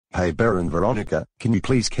Hey Bree and Veronica, can you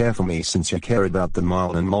please care for me since you care about the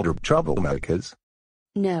mild and moderate troublemakers?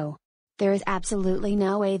 No. There is absolutely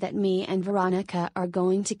no way that me and Veronica are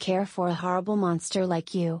going to care for a horrible monster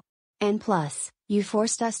like you. And plus, you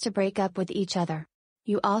forced us to break up with each other.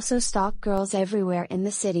 You also stalk girls everywhere in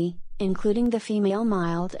the city, including the female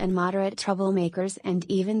mild and moderate troublemakers, and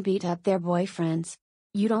even beat up their boyfriends.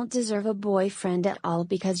 You don't deserve a boyfriend at all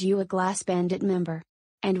because you a Glass Bandit member.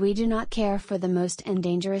 And we do not care for the most and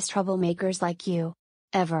dangerous troublemakers like you.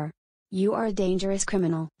 Ever. You are a dangerous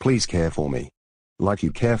criminal. Please care for me. Like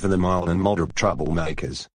you care for the mild and moderate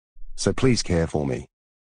troublemakers. So please care for me.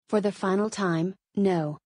 For the final time,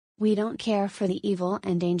 no. We don't care for the evil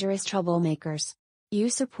and dangerous troublemakers. You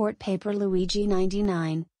support Paper Luigi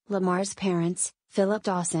 99, Lamar's parents, Philip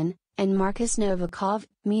Dawson, and Marcus Novikov,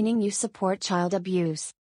 meaning you support child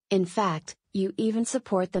abuse. In fact, you even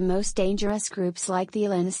support the most dangerous groups like the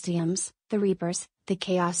Elenistiums, the Reapers, the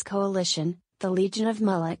Chaos Coalition, the Legion of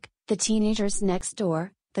Moloch, the Teenagers Next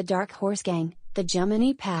Door, the Dark Horse Gang, the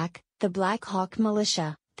Gemini Pack, the Black Hawk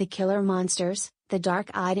Militia, the Killer Monsters, the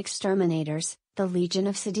Dark-Eyed Exterminators, the Legion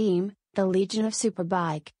of Sadim, the Legion of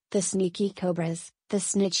Superbike, the Sneaky Cobras, the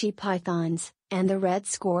Snitchy Pythons, and the Red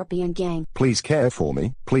Scorpion Gang. Please care for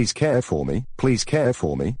me, please care for me, please care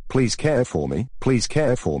for me, please care for me, please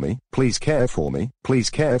care for me, please care for me, please care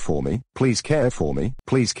for me, please care for me,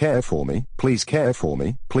 please care for me, please care for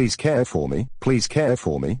me, please care for me, please care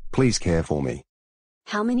for me, please care for me.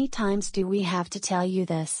 How many times do we have to tell you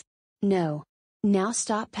this? No. Now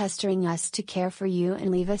stop pestering us to care for you and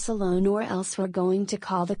leave us alone, or else we're going to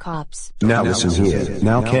call the cops. Now listen here,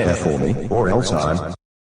 now care for me, or else I'm...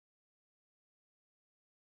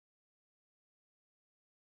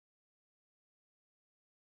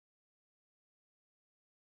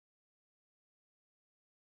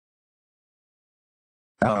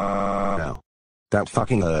 Ow. That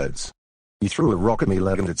fucking hurts. You threw a rock at me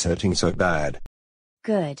leg and it's hurting so bad.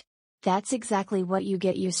 Good. That's exactly what you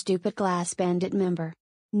get, you stupid Glass Bandit member.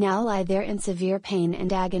 Now lie there in severe pain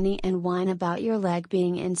and agony and whine about your leg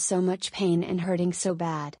being in so much pain and hurting so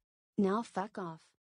bad. Now fuck off.